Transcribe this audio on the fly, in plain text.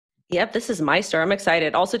Yep, this is my store. I'm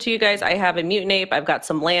excited. Also, to you guys, I have a mutant ape. I've got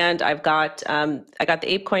some land. I got the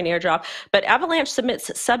ApeCoin airdrop. But Avalanche submits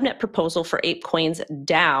subnet proposal for ApeCoin's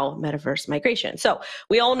DAO Metaverse migration. So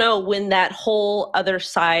we all know when that whole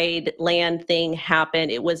Otherside land thing happened,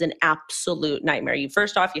 it was an absolute nightmare.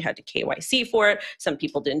 First off, you had to KYC for it. Some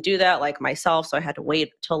people didn't do that, like myself, so I had to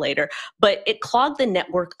wait till later. But it clogged the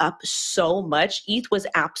network up so much. ETH was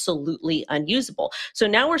absolutely unusable. So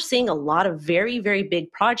now we're seeing a lot of very, very big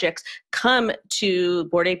projects come to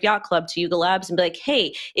Bored Ape Yacht Club, to Yuga Labs, and be like,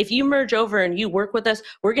 hey, if you merge over and you work with us,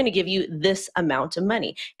 we're going to give you this amount of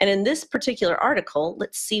money. And in this particular article,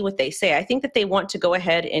 let's see what they say. I think that they want to go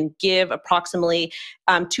ahead and give approximately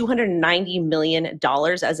 $290 million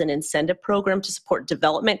as an incentive program to support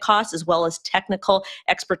development costs, as well as technical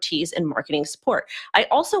expertise and marketing support. I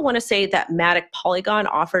also want to say that Matic Polygon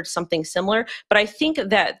offered something similar, but I think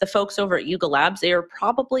that the folks over at Yuga Labs, they are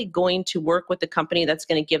probably going to work with the company that's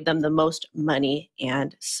going to give them the most money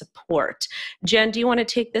and support. Jen, do you want to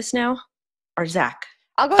take this now? Or Zach?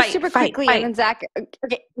 I'll go super quickly, and then Zach.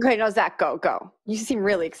 Okay, no, Zach, go. You seem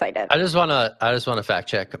really excited. I just want to fact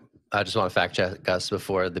check. I just want to fact check us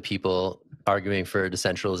before the people arguing for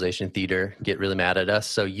decentralization theater get really mad at us.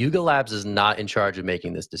 So Yuga Labs is not in charge of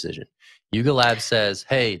making this decision. Yuga Labs says,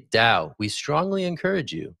 "Hey, DAO, we strongly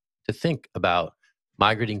encourage you to think about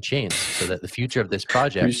migrating chains so that the future of this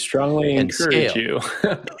project we strongly can encourage scale." you.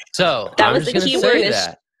 So that I'm was just the going key to word. say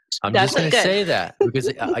that. I'm just going to say that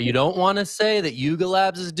because you don't want to say that Yuga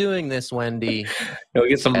Labs is doing this, Wendy. You'll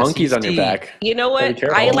get some monkeys on your back. You know what?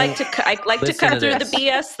 I like to cut through the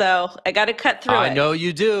BS, though. I got to cut through it. I know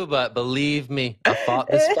you do, but believe me, I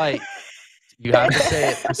fought this fight. You have to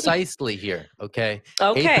say it precisely here, okay?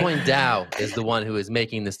 ApeCoin DAO is the one who is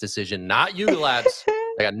making this decision, not Yuga Labs.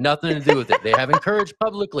 They got nothing to do with it. They have encouraged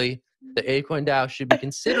publicly that ApeCoin DAO should be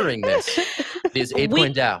considering this. It is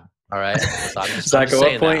ApeCoin DAO. All right. So Zach, at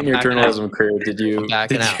what point in your journalism career did you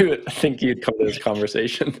think you'd come to this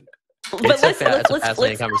conversation? But let's face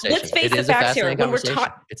the facts here. When we're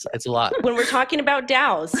it's a lot. When we're talking about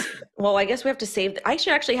DAOs, well, I guess we have to save. I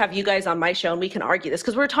should actually have you guys on my show and we can argue this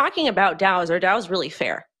because we're talking about DAOs. Are DAOs really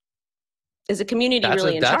fair? Is the community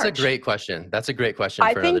really in charge? That's a great question. That's a great question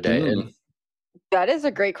for another day. That is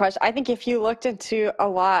a great question. I think if you looked into a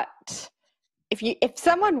lot. If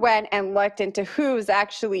someone went and looked into who's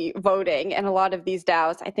actually voting in a lot of these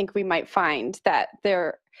DAOs, I think we might find that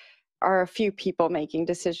there are a few people making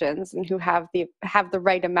decisions and who have the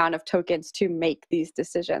right amount of tokens to make these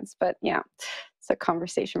decisions. But yeah, it's a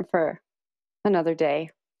conversation for another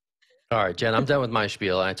day. All right, Jen, I'm done with my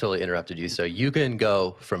spiel. I totally interrupted you, so you can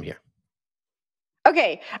go from here.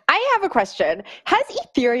 Okay, I have a question. Has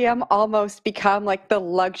Ethereum almost become like the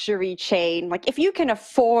luxury chain? Like if you can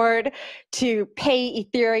afford to pay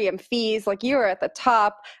Ethereum fees, like you are at the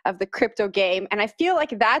top of the crypto game. And I feel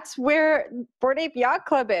like that's where Bored Ape Yacht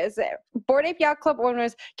Club is. Bored Ape Yacht Club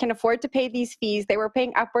owners can afford to pay these fees. They were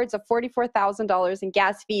paying upwards of $44,000 in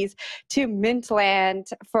gas fees to mint land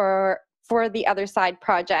for the Otherside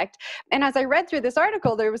project. And as I read through this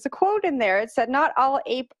article, there was a quote in there. It said, not all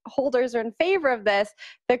ape holders are in favor of this.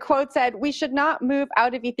 The quote said, we should not move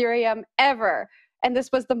out of Ethereum ever. And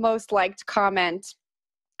this was the most liked comment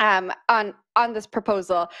on this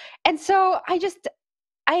proposal. And so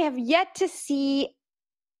I have yet to see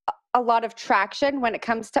a lot of traction when it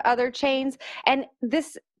comes to other chains. And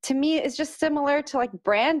this, to me, is just similar to like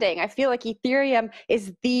branding. I feel like Ethereum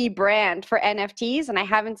is the brand for NFTs, and I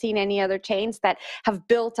haven't seen any other chains that have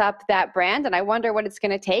built up that brand. And I wonder what it's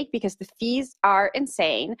going to take because the fees are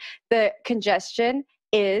insane. The congestion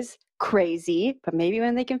is crazy, but maybe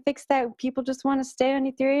when they can fix that, people just want to stay on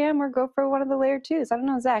Ethereum or go for one of the layer 2s. I don't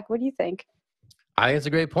know, Zach, what do you think? I think it's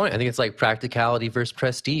a great point. I think it's like practicality versus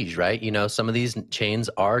prestige, right? You know, some of these chains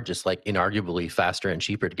are just like inarguably faster and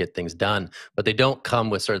cheaper to get things done, but they don't come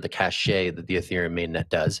with sort of the cachet that the Ethereum mainnet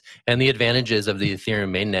does. And the advantages of the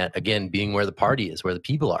Ethereum mainnet, again, being where the party is, where the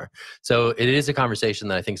people are. So it is a conversation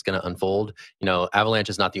that I think is going to unfold. You know, Avalanche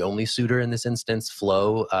is not the only suitor in this instance.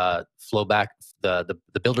 The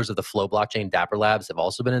builders of the Flow blockchain, Dapper Labs, have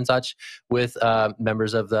also been in touch with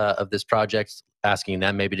members of this project, asking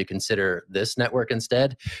them maybe to consider this network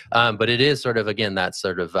instead. But it is sort of, again, that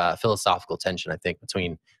sort of philosophical tension, I think,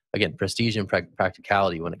 between, again, prestige and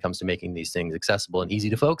practicality when it comes to making these things accessible and easy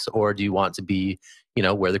to folks, or do you want to be, you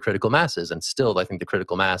know, where the critical mass is? And still, I think the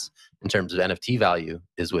critical mass in terms of NFT value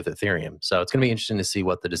is with Ethereum. So it's going to be interesting to see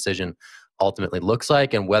what the decision ultimately looks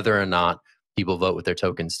like and whether or not people vote with their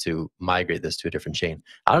tokens to migrate this to a different chain.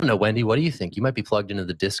 I don't know, Wendy, what do you think? You might be plugged into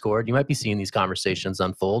the Discord. You might be seeing these conversations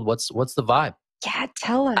unfold. What's the vibe? Yeah,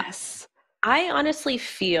 tell us. I honestly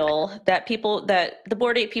feel that the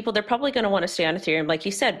Bored Ape people, they're probably going to want to stay on Ethereum, like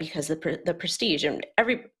you said, because the prestige and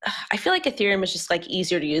I feel like Ethereum is just like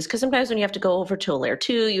easier to use because sometimes when you have to go over to a layer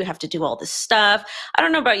 2, you have to do all this stuff. I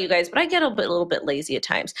don't know about you guys, but I get a little bit lazy at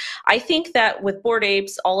times. I think that with Bored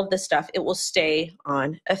Apes, all of this stuff, it will stay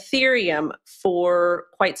on Ethereum for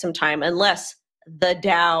quite some time, unless the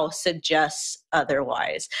DAO suggests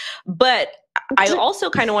otherwise. But I also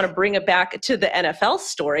kind of want to bring it back to the NFL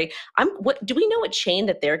story. What do we know what chain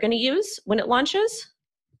that they're going to use when it launches?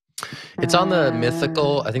 It's on the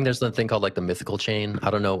Mythical. I think there's a thing called like the Mythical chain. I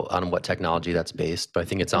don't know on what technology that's based, but I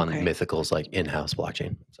think it's on Mythical's like in-house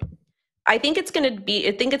blockchain. So. I think it's going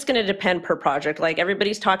to depend per project. Like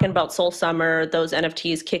everybody's talking about Soul Summer, those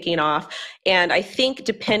NFTs kicking off. And I think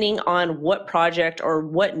depending on what project or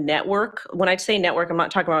what network, when I say network, I'm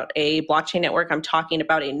not talking about a blockchain network. I'm talking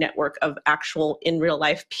about a network of actual in real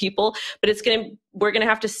life people, but we're going to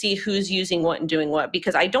have to see who's using what and doing what,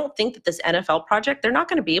 because I don't think that this NFL project, they're not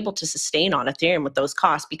going to be able to sustain on Ethereum with those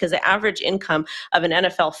costs, because the average income of an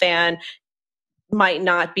NFL fan might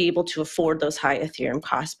not be able to afford those high Ethereum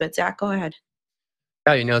costs. But Zach, go ahead.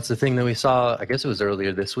 Yeah, it's the thing that we saw, I guess it was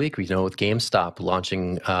earlier this week, with GameStop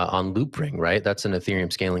launching on Loopring, right? That's an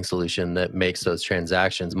Ethereum scaling solution that makes those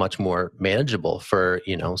transactions much more manageable for,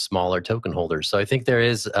 smaller token holders. So I think there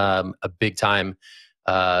is a big time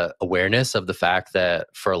awareness of the fact that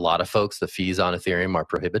for a lot of folks, the fees on Ethereum are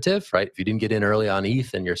prohibitive, right? If you didn't get in early on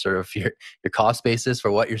ETH and your cost basis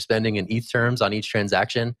for what you're spending in ETH terms on each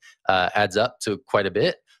transaction adds up to quite a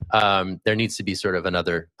bit, there needs to be sort of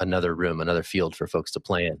another room, another field for folks to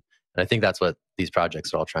play in. And I think that's what these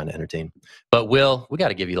projects are all trying to entertain. But Will, we got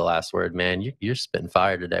to give you the last word, man. You're spitting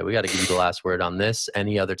fire today. We got to give you the last word on this.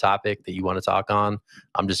 Any other topic that you want to talk on?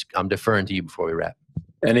 I'm deferring to you before we wrap.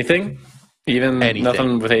 Anything? Even anything.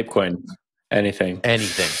 Nothing with ApeCoin. Anything.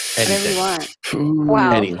 Whatever you want.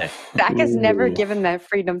 Wow. Anything. Zach has never given that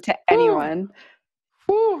freedom to anyone.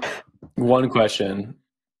 One question.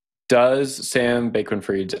 Does Sam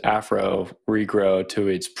Bankman-Fried's Afro regrow to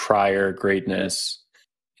its prior greatness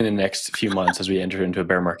in the next few months as we enter into a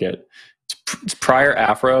bear market? Its prior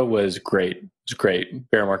Afro was great. It was great.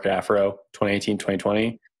 Bear market Afro, 2018,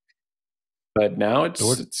 2020. But now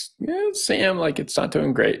Sam, like, it's not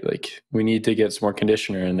doing great. Like, we need to get some more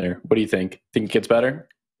conditioner in there. What do you think? Think it gets better?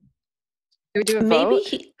 Do we do a vote?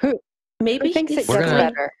 Maybe he thinks it gets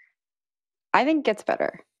better. I think it gets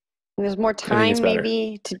better. There's more time,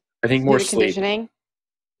 maybe, to more conditioning,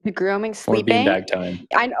 the grooming, More sleeping. beanbag time.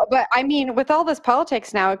 I know, but I mean, with all this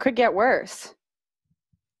politics now, it could get worse.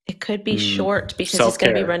 It could be short because he's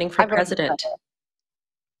going to be running for president.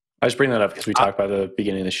 I just bring that up because we talked about the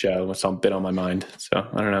beginning of the show. It's a bit on my mind, so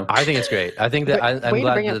I don't know. I think it's great. I think that I'm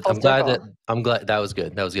glad that was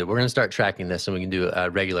good. That was good. We're going to start tracking this, and we can do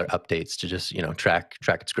regular updates to just track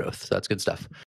its growth. So that's good stuff.